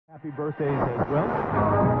Happy birthdays as well.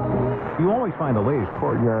 You always find the latest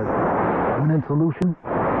courtyard permanent solution.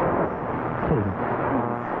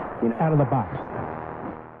 Out of the box.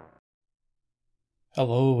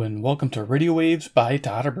 Hello and welcome to Radio Waves by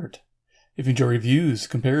Todderbert. If you enjoy reviews,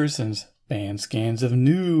 comparisons, band scans of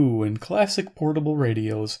new and classic portable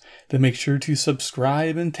radios, then make sure to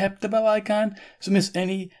subscribe and tap the bell icon to miss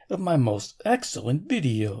any of my most excellent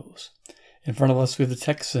videos. In front of us we have the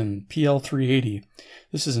Tecsun PL-380.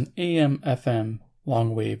 This is an AM/FM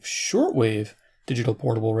long-wave, shortwave digital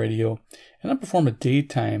portable radio, and I'll perform a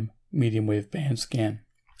daytime medium-wave band scan.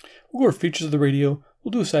 We'll go over features of the radio, we'll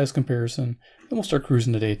do a size comparison, then we'll start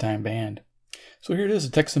cruising the daytime band. So here it is,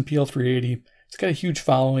 the Tecsun PL-380. It's got a huge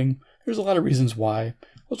following. There's a lot of reasons why.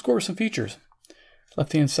 Let's go over some features.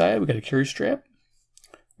 Left-hand side, we got a carry strap.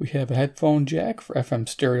 We have a headphone jack for FM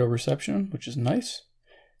stereo reception, which is nice.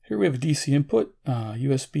 Here we have a DC input,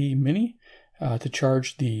 USB mini to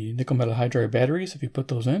charge the nickel metal hydride batteries if you put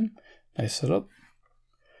those in. Nice setup.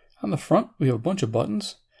 On the front, we have a bunch of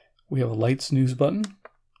buttons. We have a light snooze button.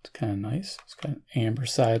 It's kind of nice. It's got an amber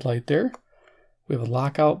side light there. We have a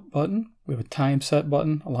lockout button. We have a time set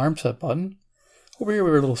button, alarm set button. Over here we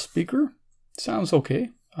have a little speaker. Sounds okay.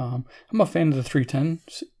 I'm a fan of the 310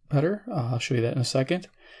 better. I'll show you that in a second.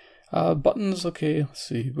 Buttons, okay, let's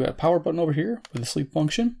see. We got a power button over here with a sleep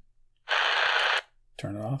function.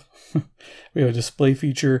 Turn it off. We have a display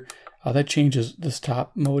feature that changes this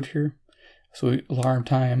top mode here. So alarm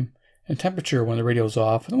time and temperature when the radio is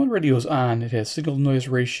off. And then when the radio is on, it has signal to noise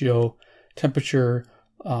ratio, temperature,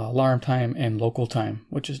 alarm time, and local time,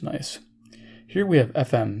 which is nice. Here we have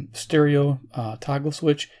FM stereo toggle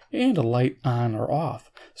switch and a light on or off.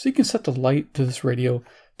 So you can set the light to this radio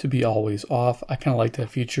to be always off. I kind of like that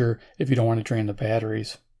feature if you don't want to drain the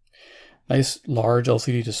batteries. Nice large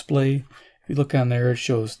LCD display. If you look on there, it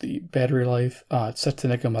shows the battery life. It's set to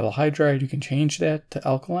nickel metal hydride. You can change that to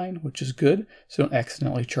alkaline, which is good, so don't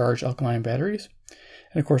accidentally charge alkaline batteries.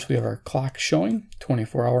 And of course, we have our clock showing,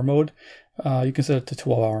 24-hour mode. You can set it to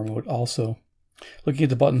 12-hour mode also. Looking at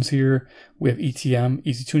the buttons here, we have ETM,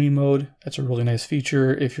 easy tuning mode. That's a really nice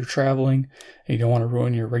feature if you're traveling and you don't want to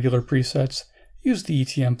ruin your regular presets. Use the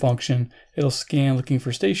ETM function. It'll scan looking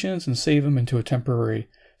for stations and save them into a temporary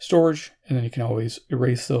storage, and then you can always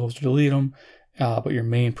erase those or delete them, but your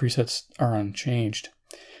main presets are unchanged.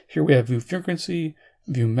 Here we have view frequency,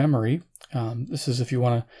 view memory. This is if you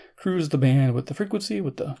want to cruise the band with the frequency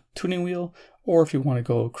with the tuning wheel, or if you want to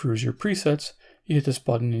go cruise your presets, you hit this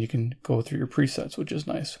button and you can go through your presets, which is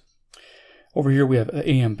nice. Over here we have an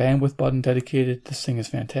AM bandwidth button dedicated. This thing is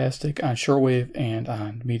fantastic on shortwave and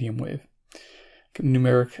on medium wave.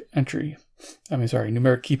 Numeric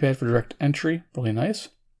keypad for direct entry, really nice.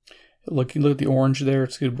 You look at the orange there,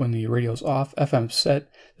 it's good when the radio's off. FM set,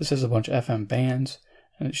 this has a bunch of FM bands,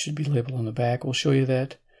 and it should be labeled on the back. We'll show you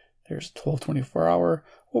that. There's 12, 24-hour.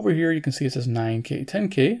 Over here you can see it says 9K,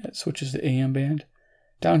 10K, that switches to AM band.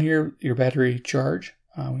 Down here, your battery charge,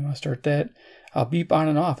 we want to start that. Beep on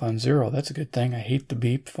and off on 0, that's a good thing. I hate the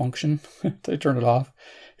beep function, so I turn it off.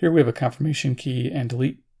 Here we have a confirmation key and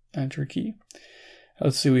delete enter key.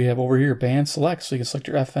 Let's see, we have over here band select, so you can select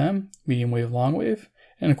your FM, medium wave, long wave,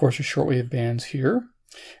 and of course your shortwave bands here.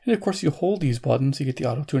 And of course you hold these buttons, you get the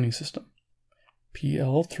auto tuning system.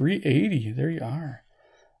 PL-380, there you are.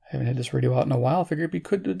 I haven't had this radio out in a while, I figured we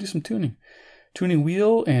could do some tuning. Tuning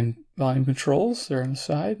wheel and volume controls, they're on the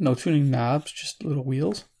side. No tuning knobs, just little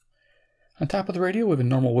wheels. On top of the radio we have a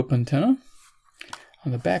normal whip antenna.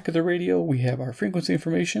 On the back of the radio we have our frequency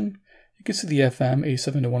information. You can see the FM,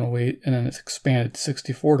 87 to 108, and then it's expanded to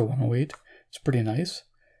 64 to 108. It's pretty nice.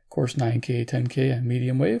 Of course, 9K, 10K on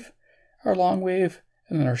medium wave. Our long wave,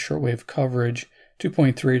 and then our short wave coverage,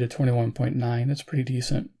 2.3 to 21.9. That's pretty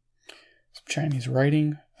decent. Some Chinese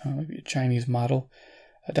writing, maybe a Chinese model.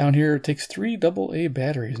 Down here, it takes 3 AA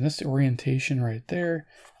batteries, and that's the orientation right there.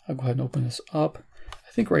 I'll go ahead and open this up.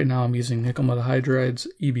 I think right now I'm using nickel metal hydrides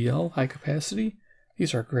EBL, high capacity.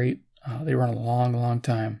 These are great. They run a long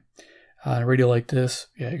time. A radio like this,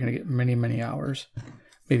 yeah, you're going to get many, many hours,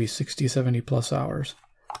 maybe 60, 70 plus hours.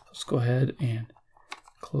 Let's go ahead and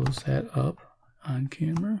close that up on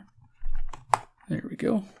camera. There we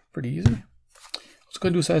go. Pretty easy. Let's go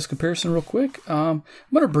ahead and do a size comparison real quick. I'm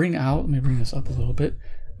going to bring out, let me bring this up a little bit,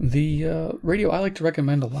 the radio I like to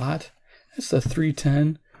recommend a lot. It's the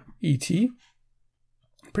 310 ET.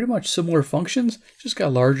 Pretty much similar functions, just got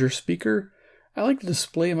a larger speaker. I like the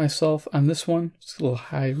display myself on this one. It's a little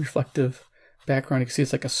high reflective background. You can see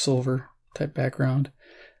it's like a silver type background.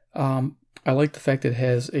 I like the fact that it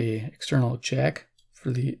has a external jack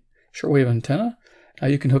for the shortwave antenna. Now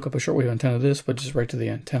you can hook up a shortwave antenna to this, but just right to the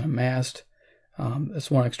antenna mast.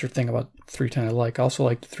 That's one extra thing about the 310 I like. I also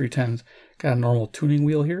like the 310's got a normal tuning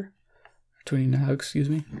wheel here. Tuning knob, excuse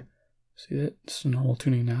me. See that? It's a normal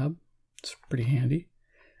tuning knob. It's pretty handy.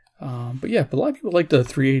 But yeah, but a lot of people like the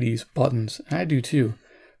 380's buttons, and I do too.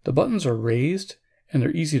 The buttons are raised and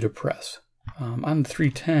they're easy to press. On the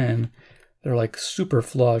 310, they're like super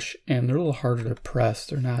flush and they're a little harder to press.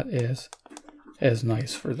 They're not as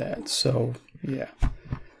nice for that. So yeah,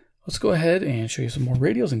 let's go ahead and show you some more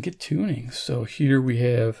radios and get tuning. So here we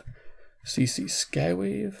have CC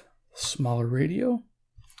Skywave, smaller radio.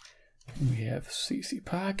 We have CC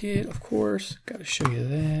Pocket, of course. Got to show you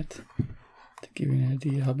that to give you an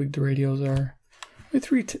idea how big the radios are. The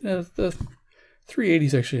 380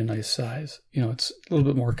 is actually a nice size. You know, it's a little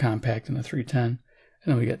bit more compact than the 310. And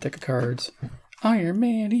then we got deck of cards. Iron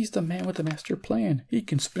Man, he's the man with the master plan. He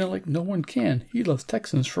can spin it like no one can. He loves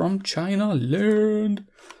Texans from China land.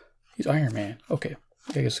 He's Iron Man. Okay,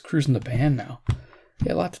 I guess cruising the band now.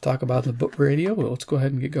 Yeah, a lot to talk about in the book radio, but let's go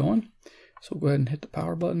ahead and get going. So we'll go ahead and hit the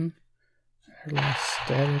power button. A little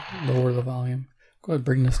static, lower the volume. Go ahead and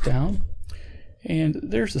bring this down. And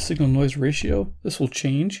there's the signal noise ratio. This will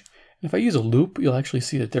change. And if I use a loop, you'll actually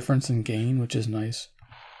see a difference in gain, which is nice.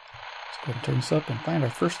 Let's go ahead and turn this up and find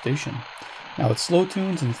our first station. Now it's slow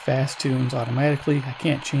tunes and fast tunes automatically. I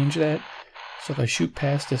can't change that. So if I shoot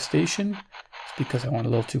past this station, it's because I went a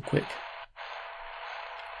little too quick.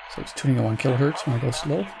 So it's tuning at 1 kilohertz when I go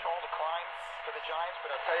slow.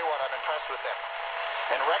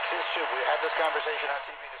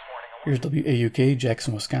 Here's WAUK,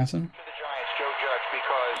 Jackson, Wisconsin.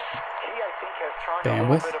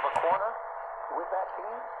 Bandwidth. He's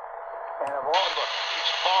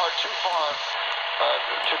far too far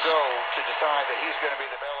to go to decide that he's going to be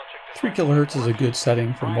the Belichick. 3 kilohertz is a good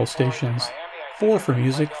setting for most stations. 4 for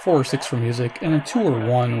music, 4 or 6 for music, and then 2 or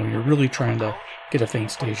 1 when you're really trying to get a faint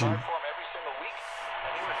station.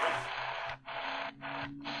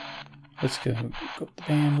 Let's go up the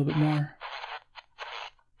band a little bit more.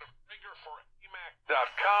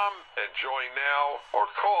 Join now or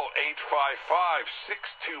call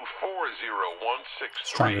 855-624-0163.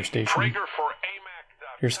 Stronger station.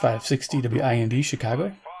 Here's 560 WIND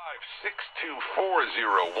Chicago. 624-0163.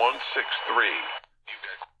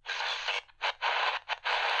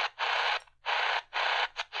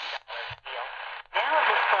 Now it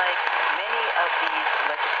looks like many of these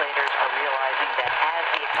legislators are realizing that as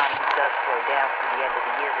the economy does slow down through the end of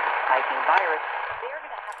the year with the spiking virus, they're going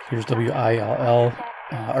to have to... Here's WILL.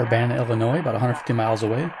 Urbana, Illinois, about 150 miles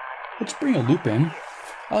away. Let's bring a loop in.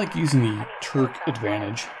 I like using the Terk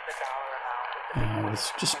Advantage. And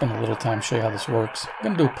let's just spend a little time to show you how this works. I'm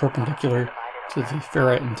going to do a perpendicular to the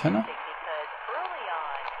ferrite antenna.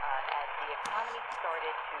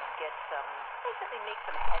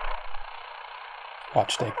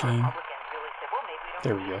 Watch that gain.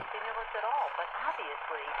 There we go.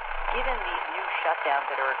 Given these new shutdowns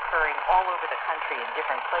that are occurring all over the country in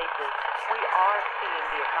different places, we are seeing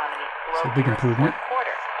the economy slow. It's a big improvement. One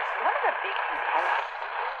of the big components.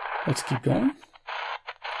 Let's keep going.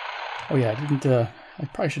 Oh yeah, I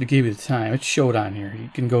probably should have gave you the time. It showed on here. You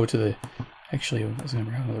can go to the, actually I was going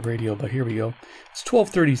to run the radio, but here we go. It's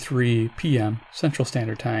 12:33 p.m. Central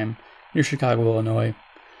Standard Time near Chicago, Illinois. I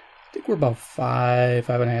think we're about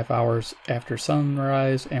 5.5 hours after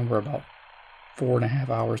sunrise, and we're about 4.5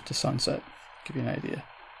 hours to sunset. Give you an idea.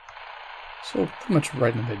 So pretty much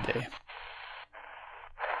right in the midday.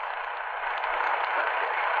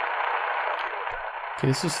 Okay,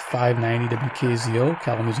 this is 590 WKZO,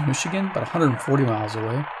 Kalamazoo, Michigan, about 140 miles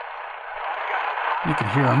away. You can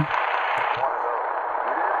hear them.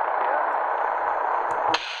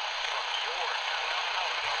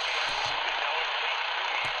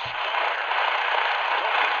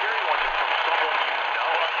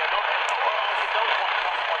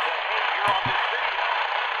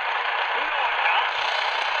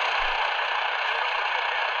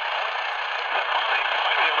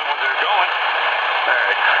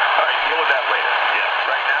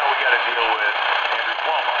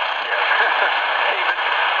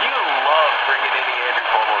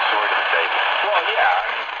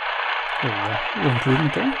 There you go. A little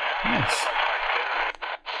improvement there. Nice.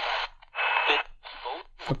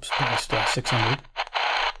 Oops, past 600.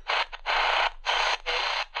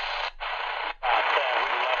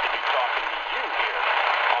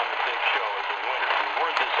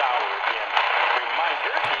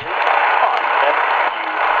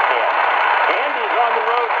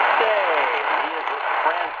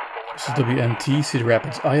 This is WMT, Cedar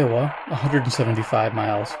Rapids, Iowa, 175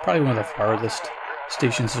 miles. Probably one of the farthest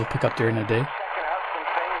stations you'll pick up during the day.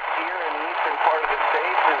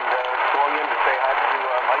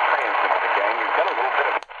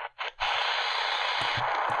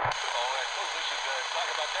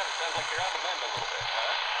 Sounds like you're on the mend a little bit,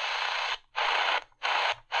 huh?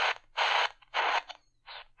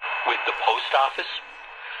 With the post office.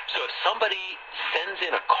 So if somebody sends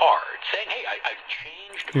in a card saying, hey, I've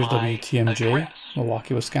changed Here's my WTMJ, address.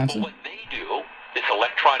 Milwaukee, Well, Wisconsin. what they do, this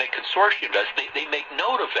electronic consortium does, they make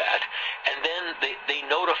note of that, and then they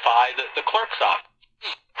notify the clerk's office.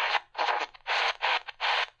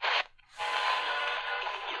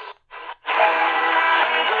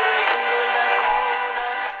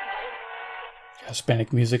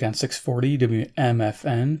 Hispanic music on 640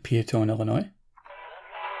 WMFN, Peatone, Illinois.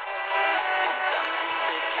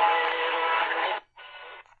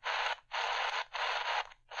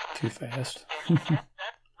 Too fast. That's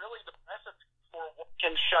really the recipe for what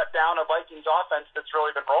can shut down a Vikings offense that's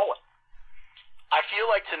really been rolling. I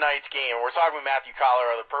feel like tonight's game, we're talking with Matthew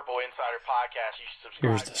Collar of the Purple Insider Podcast. You should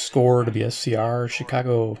subscribe. Here's the score, WSCR,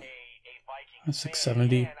 Chicago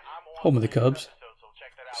 670, home of the Cubs.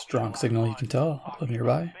 Strong signal, you can tell. I live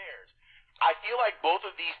nearby. I feel like both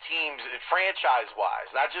of these teams, franchise-wise,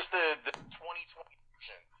 not just the 2020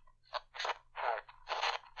 version.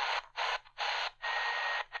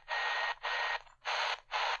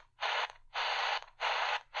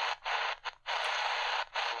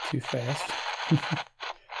 Too fast. It's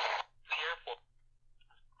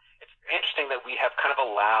interesting that we have kind of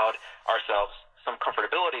allowed ourselves some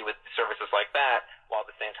comfortability with services like that, while at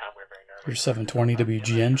the same time we're very nervous. Here's 720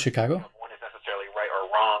 WGN, Chicago. One is necessarily right or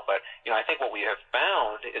wrong, but I think what we have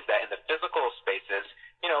found is that in the physical spaces,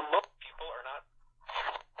 most people are not.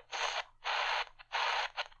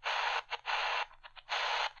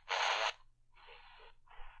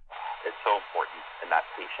 It's so important, and that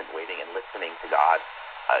patient waiting and listening to God.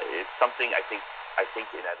 It's something I think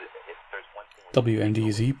if there's one thing.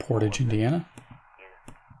 WNDZ, Portage, Indiana.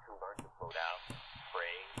 To learn to slow down,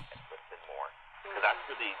 pray, and listen more. Because that's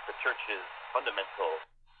really the church's fundamental.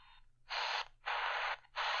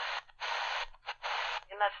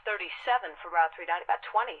 And that's 37 for Route 390, about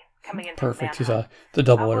 20 coming in. Perfect. He's the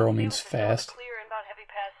double arrow means fast.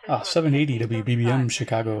 780 WBBM,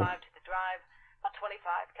 Chicago. About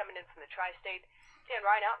 25 coming in from the tri-state. Dan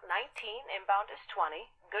right out 19, inbound is 20.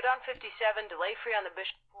 Good on 57, delay free on the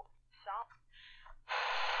Bishop.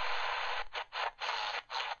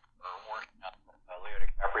 Leo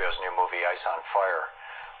DiCaprio's new movie, Ice on Fire.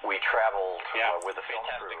 We traveled with the film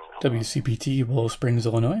crew. WCPT, Willow Springs,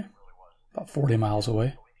 Illinois. About 40 miles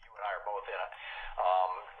away. You and I are both in it.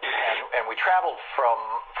 And we traveled from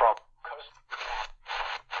coast.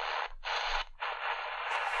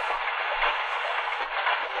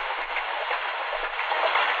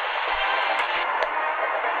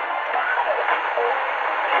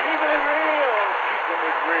 Keeping it real.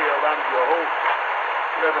 I'm your host,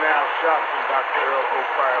 11 Al Shops and Dr. Earl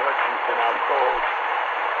O'Fire Hutchinson. I'm co-host.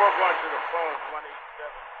 Before going to the phone,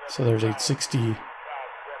 187. So there's 860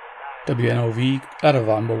 WNOV out of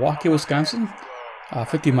Milwaukee, Wisconsin.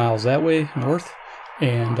 50 miles that way, north.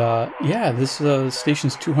 And yeah, this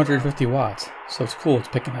station's 250 watts. So it's cool, it's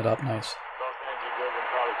picking it up nice. Los Angeles Urban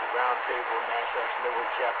College Roundtable, NASDAQ Level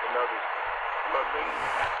Chapter, and others. But me.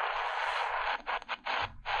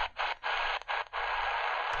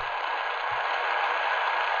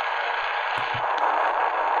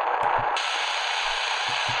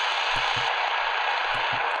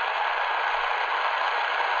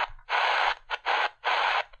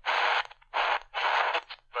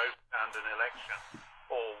 Vote and an election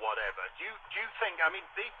or whatever. Do you think? I mean,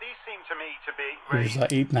 these seem to me to be Here's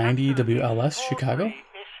 890 WLS, Chicago. I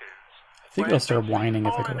think it'll start whining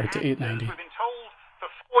if I go right to 890. We've been told for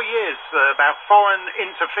 4 years about foreign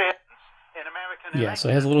interference in American Yeah, so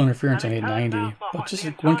it has a little interference on 890, but just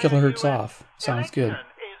 1 kilohertz off. Sounds good.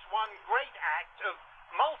 Is one great act of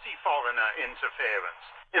multi-foreigner interference.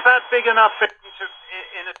 Is that big enough for him to,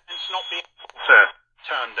 in a sense, not be able to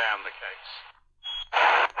turn down the case?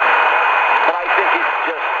 But I think it's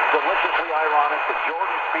just deliciously ironic that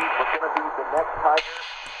Jordan Spieth was going to be the next Tiger.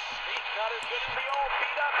 He's not as good as the old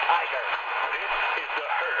beat-up Tiger. This is the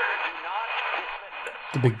herd. Do not dismiss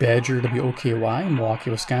this. The Big Badger, WOKY, Milwaukee,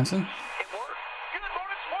 Wisconsin. It worked. Good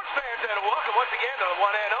morning, sports fans, and welcome once again to the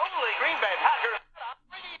one and only Green Bay Packers.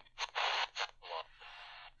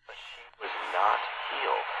 But she was not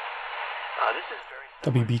healed. This is very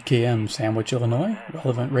WBKM, Sandwich, Illinois.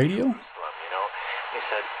 Relevant Radio. He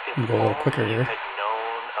said if Go a little quicker here. had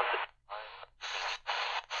known of the time.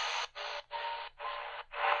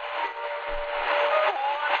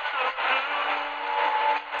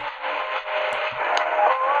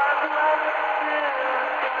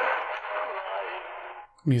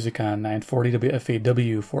 Music on 940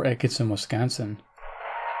 WFAW for Atkinson, Wisconsin.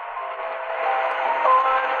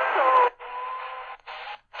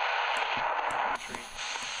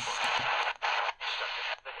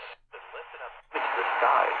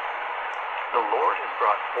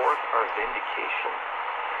 vindication.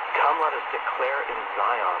 Come, let us declare in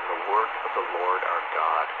Zion the work of the Lord our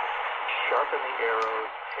God. Sharpen the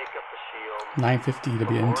arrows, take up the shield. 950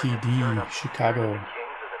 WNTD, Chicago.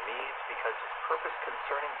 Kings of the Medes, because his purpose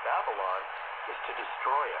concerning Babylon is to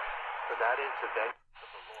destroy us. For that is the vengeance of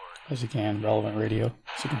the Lord. As you can, relevant radio,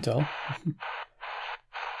 as you can tell.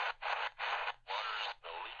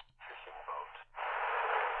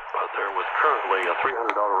 But there was currently a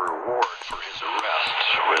 $300 reward for his arrest,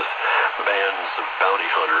 with bands of bounty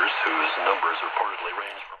hunters whose numbers reportedly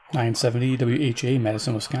range from 970 WHA,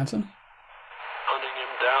 Madison, Wisconsin. hunting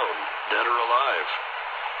him down, dead or alive.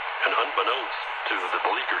 And unbeknownst to the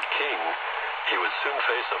beleaguered king, he would soon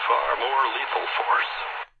face a far more lethal force.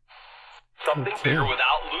 Something bigger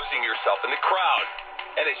without losing yourself in the crowd.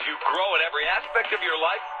 And as you grow in every aspect of your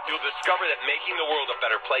life, you'll discover that making the world a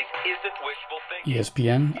better place isn't wishful thinking.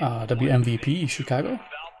 ESPN, WMVP, Chicago.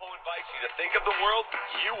 Valpo invites you to think of the world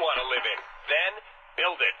you want to live in, then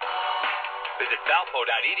build it. Visit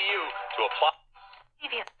valpo.edu to apply.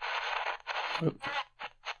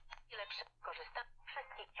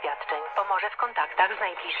 Świadczeń pomoże w kontaktach z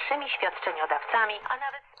najbliższymi świadczeniodawcami, a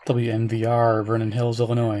nawet WNVR, Vernon Hills,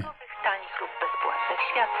 Illinois. tanich lub bezpłatnych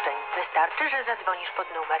świadczeń. Wystarczy, że zadzwonisz pod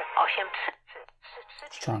numer 833.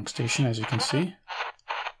 Strong station, as you can see.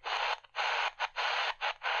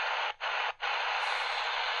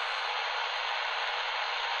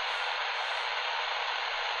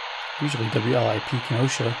 Usually WLIP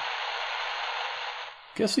Kenosha.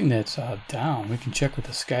 Guessing that's down. We can check with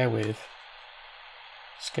the Skywave.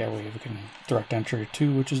 Skywave we can direct entry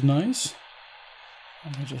too, which is nice.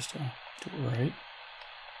 Let me just do it right.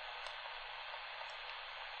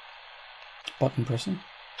 Button pressing.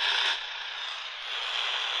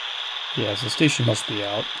 Yes, the station must be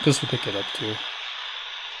out. This will pick it up too.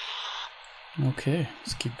 Okay,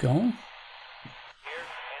 let's keep going. Here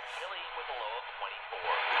and chilly with a low of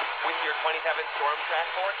 24. With your 27 storm track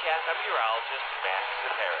forecast, I'm meteorologist Matt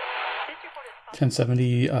Zepera.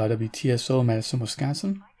 1070 WTSO, Madison,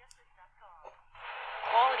 Wisconsin.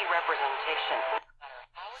 Quality representation.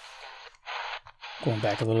 Going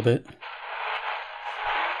back a little bit.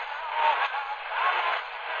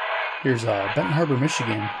 Here's Benton Harbor,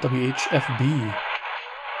 Michigan, WHFB,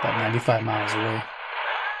 about 95 miles away.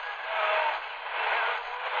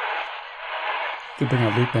 Could bring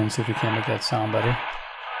a loop in, see if we can make that sound better.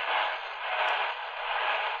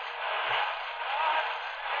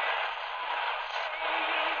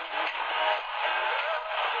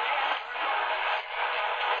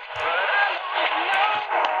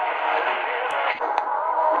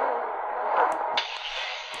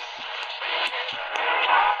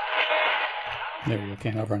 There you go,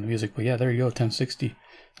 can't outrun the music, but yeah, there you go, 1060.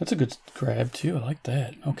 That's a good grab too, I like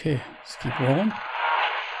that. Okay, let's keep rolling.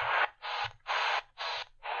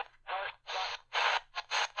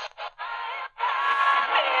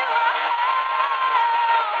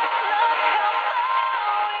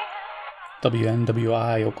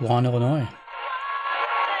 WNWI, Oak Lawn, Illinois.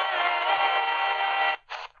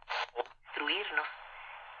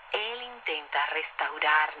 Él intenta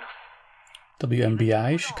restaurarnos.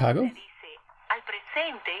 WMBI, Chicago. Al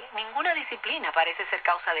presente, ninguna disciplina parece ser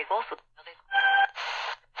causa de gozo.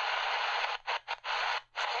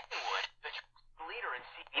 Leader in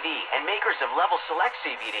CBD and makers of Level Select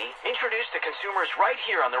CBD, introduced to consumers right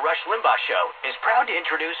here on the Rush Limbaugh Show, is proud to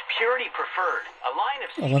introduce Purity Preferred, a line of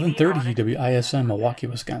CBD 1130 WISM, Milwaukee,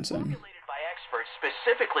 Wisconsin. formulated by experts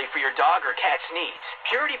specifically for your dog or cat's needs.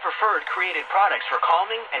 Purity Preferred created products for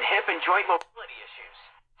calming and hip and joint mobility issues.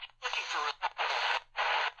 Looking for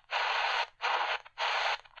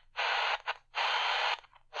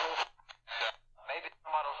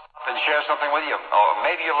and share something with you, or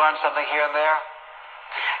maybe you learn something here and there.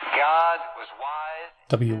 God was wise.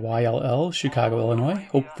 WYLL, Chicago, Illinois.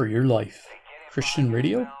 Hope for your life. Christian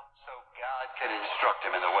radio. So God can instruct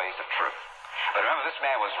him in the ways of truth. But remember, this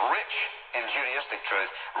man was rich in Judaistic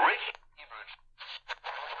truth, rich in Hebrew truth.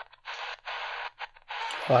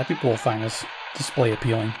 A lot of people will find this display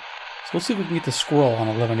appealing. So let's see if we can get the squirrel on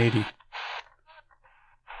 1180.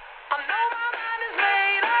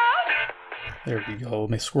 There we go.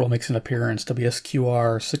 My squirrel makes an appearance.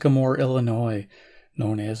 WSQR, Sycamore, Illinois,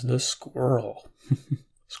 known as the squirrel.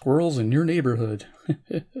 Squirrels in your neighborhood.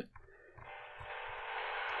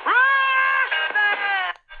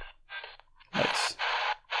 Nice.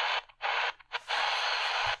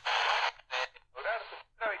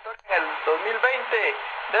 El 2020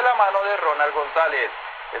 de la mano de Ronald González.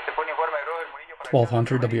 Este fue un informe de Roger Murillo para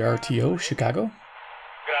 1200 WRTO, Chicago.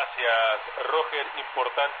 Gracias, Roger.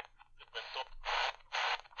 Importante.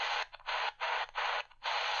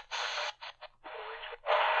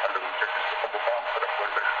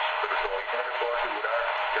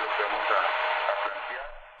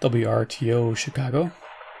 WRTO Chicago.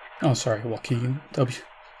 Oh, sorry, Waukegan. I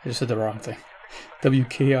just said the wrong thing.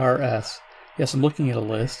 WKRS. Yes, I'm looking at a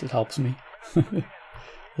list. It helps me. Little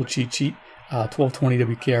cheat sheet. 1220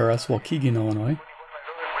 WKRS, Waukegan, Illinois.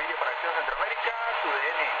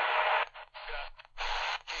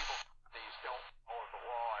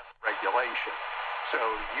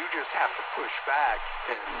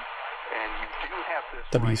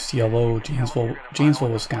 WCLO, Janesville,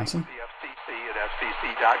 Wisconsin.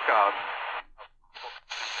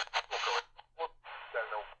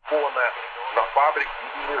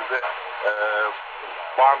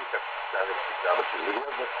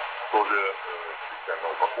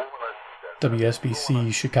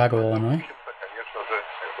 WSBC, Chicago, Illinois.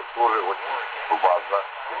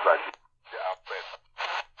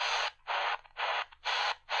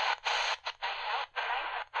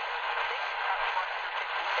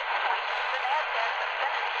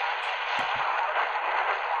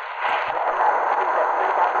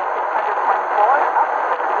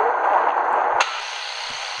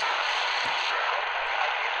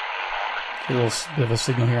 A little bit of a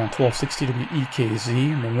signal here on 1260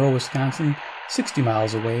 WEKZ, Monroe, Wisconsin, 60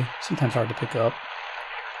 miles away, sometimes hard to pick up.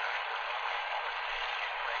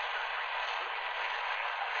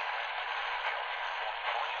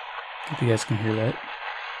 If you guys can hear that.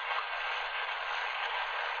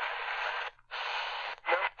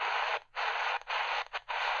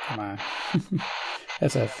 Come on.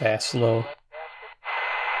 That's a fast, slow.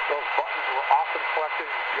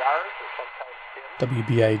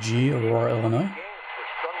 WBIG, Aurora, Illinois.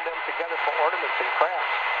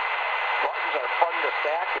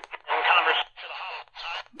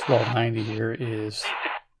 1290 here is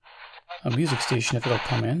a music station if it'll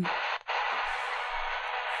come in.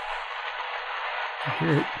 I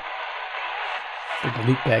hear it. Bring the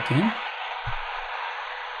loop back in.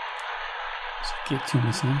 Let's get tune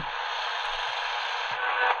this in.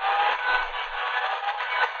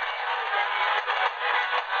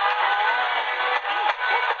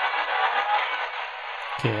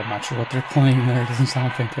 Okay, I'm not sure what they're playing there. It doesn't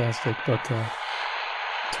sound fantastic, but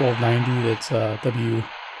 1290, that's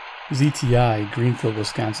WZTI, Greenfield,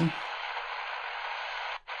 Wisconsin.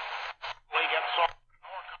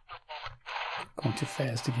 Going too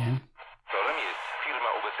fast again.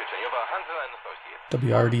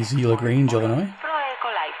 WRDZ, LaGrange, Illinois.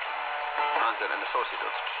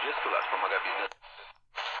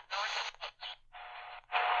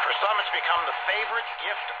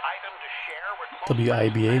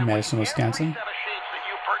 WIBA, Madison, Wisconsin.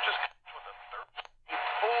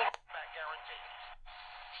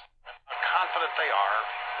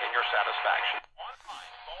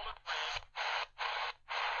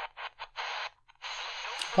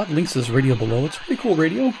 A lot of links to this radio below. It's a pretty cool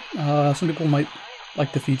radio. Some people might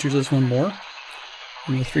like the features of this one more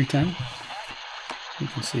than the 310. You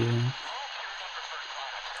can see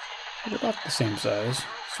they're about the same size.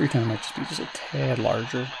 310 might just be just a tad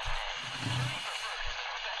larger.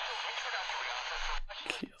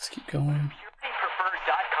 Okay, let's keep going.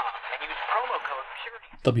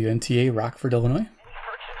 WNTA, Rockford, Illinois.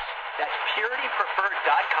 That's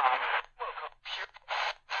puritypreferred.com.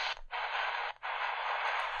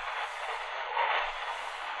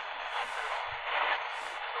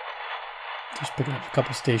 Just picking up a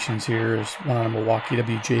couple stations here. There's one on Milwaukee,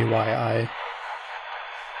 WJYI.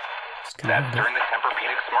 It's kind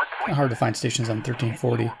of hard to find stations on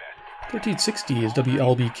 1340. 1360 is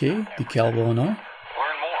WLBK, DeKalb, Illinois.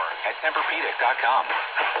 Learn more at Tempur-Pedic.com.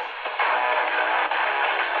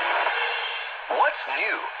 What's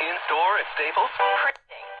new in store at Staples?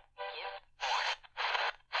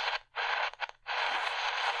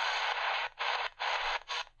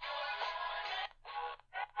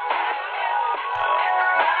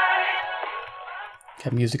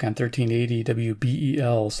 Got music on 1380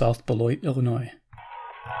 WBEL, South Beloit, Illinois.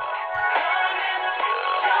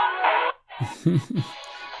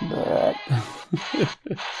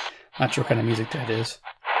 Not sure what kind of music that is.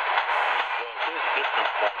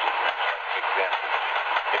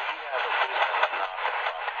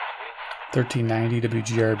 1390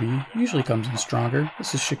 WGRB usually comes in stronger.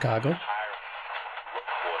 This is Chicago.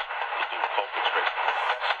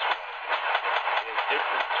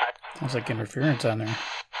 Sounds like interference on there.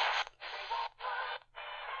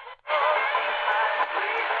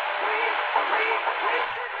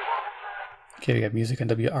 Okay, we got music on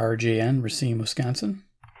WRJN, Racine, Wisconsin.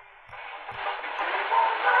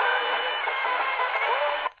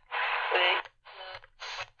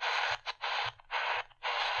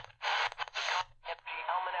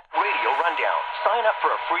 Radio Rundown. Sign up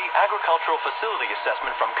for a free agriculture agricultural facility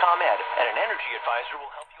assessment from ComEd, and an energy advisor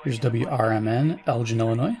will help you. Here's WRMN, Elgin,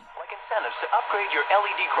 Illinois. Like incentives to upgrade your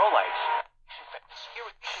LED grow lights.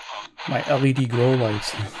 My LED grow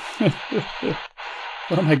lights.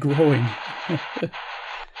 What am I growing?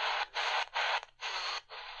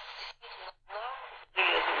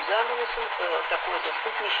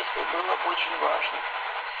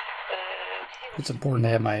 It's important to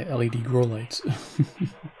have my LED grow lights.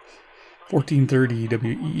 1430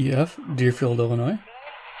 WEEF, Deerfield, Illinois.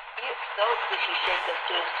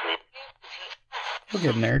 We're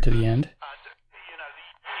getting there to the end.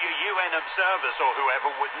 UN observers or whoever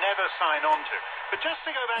would never sign on to. But just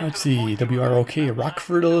to go back Let's see, WROK,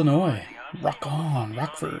 Rockford, Illinois. Rock on,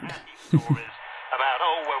 Rockford. about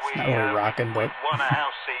where Not really rocking, but won a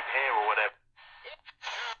house seat here or whatever.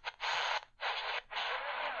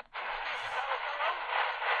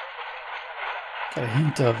 got a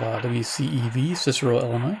hint of WCEV, Cicero,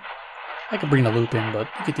 Illinois. I could bring the loop in, but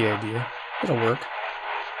you get the idea. It'll work.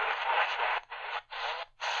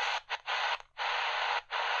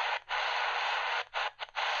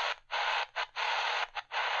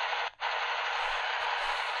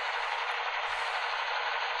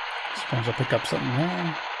 Suppose I'll pick up something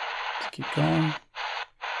there. Let's keep going.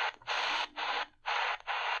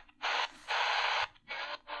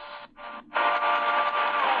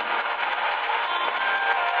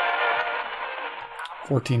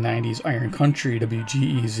 .1490s Iron Country,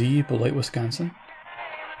 WGEZ, Beloit, Wisconsin.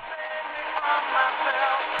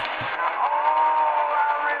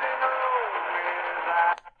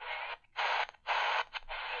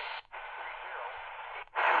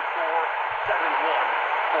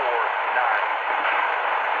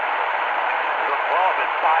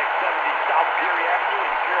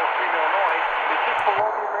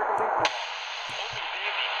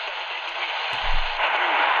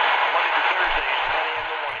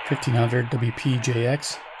 .1500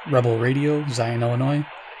 WPJX, Rebel Radio, Zion, Illinois.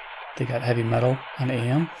 They got heavy metal on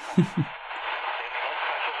AM.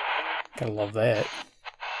 Gotta love that.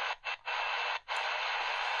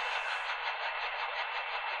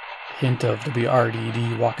 Hint of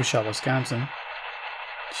WRDD, Waukesha, Wisconsin.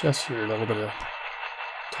 Just hear a little bit of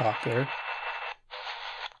talk there.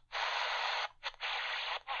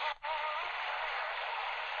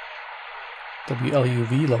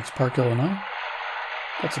 WLUV, Loves Park, Illinois.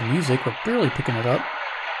 Got some music, we're barely picking it up.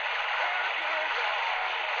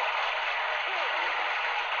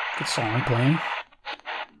 Good song playing.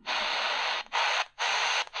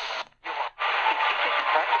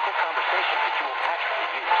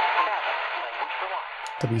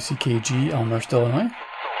 WCKG, Elmhurst, Illinois.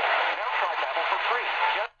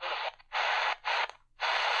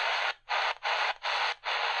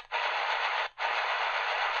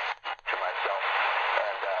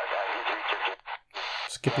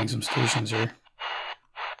 Skipping some stations here.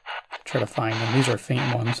 Try to find them. These are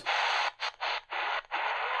faint ones.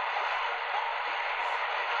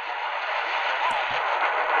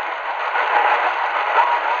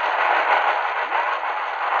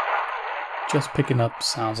 Just picking up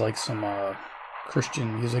sounds like some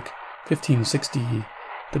Christian music. 1560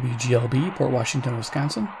 WGLB, Port Washington,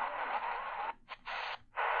 Wisconsin.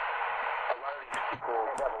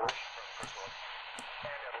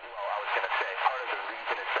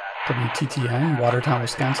 WTTN, Watertown,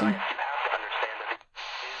 Wisconsin.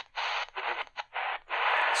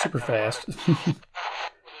 Super fast.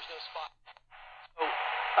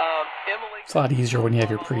 It's a lot easier when you have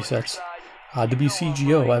your presets.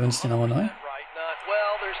 WCGO, Evanston, Illinois.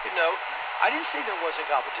 Well, there's I didn't say there wasn't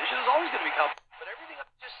competition. There's always going to be competition, but everything I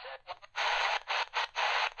just said.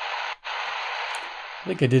 I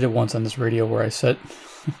think I did it once on this radio where I set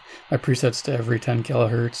my presets to every 10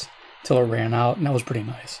 kilohertz till it ran out, and that was pretty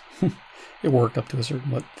nice. It worked up to a certain,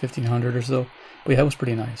 1500 or so. But yeah, that was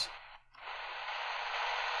pretty nice.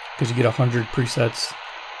 Because you get 100 presets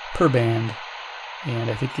per band, and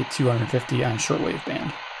I think you get 250 on shortwave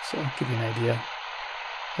band. So, I'll give you an idea.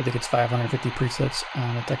 I think it's 550 presets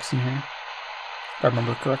on the Tecsun here, if I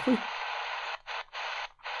remember correctly.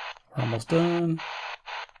 We're almost done.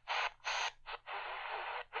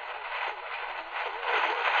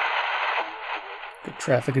 Good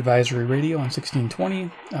traffic advisory radio on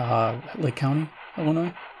 1620, Lake County,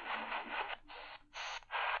 Illinois.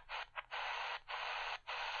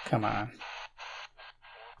 Come on.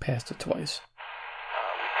 Passed it twice.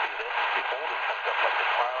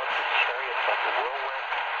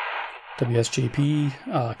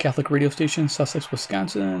 WSJP, Catholic radio station, Sussex,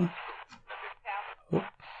 Wisconsin. Oh,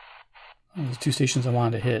 there's two stations I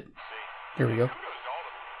wanted to hit. Here we go.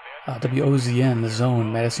 WOZN, The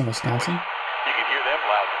Zone, Madison, Wisconsin. You can hear them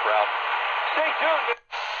loud and proud. Stay tuned.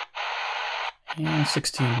 And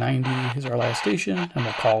 1690 is our last station, and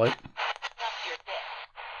we'll call it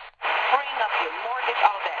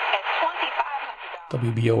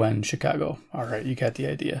WBON Chicago. All right, you got the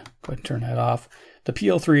idea. Go ahead and turn that off. The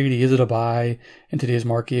PL-380, is it a buy in today's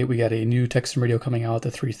market? We got a new Tecsun radio coming out, the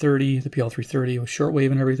 330, the PL-330 with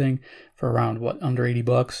shortwave and everything for around, what, under 80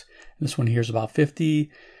 bucks. And this one here is about 50.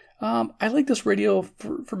 I like this radio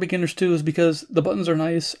for beginners too, is because the buttons are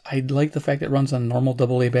nice. I like the fact that it runs on normal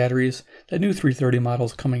AA batteries. The new 330 model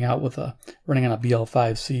is coming out with running on a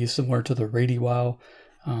BL5C, similar to the RadioWow,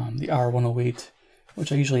 the R108,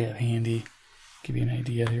 which I usually have handy. Give you an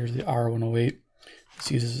idea, here's the R108.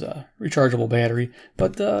 This uses a rechargeable battery,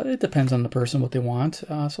 but it depends on the person what they want.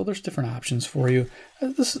 So there's different options for you.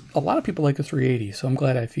 A lot of people like the 380, so I'm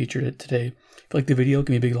glad I featured it today. If you like the video,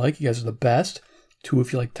 give me a big like. You guys are the best. 2,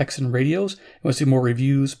 if you like Tecsun radios and want to see more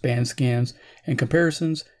reviews, band scans, and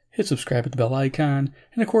comparisons, hit subscribe at the bell icon.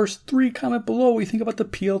 And of course, 3, comment below what you think about the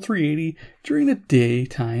PL-380 during the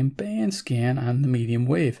daytime band scan on the medium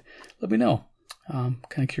wave. Let me know. I'm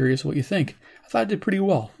kind of curious what you think. I thought I did pretty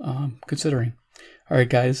well, considering. All right,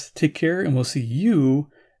 guys, take care, and we'll see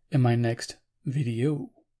you in my next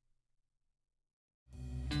video.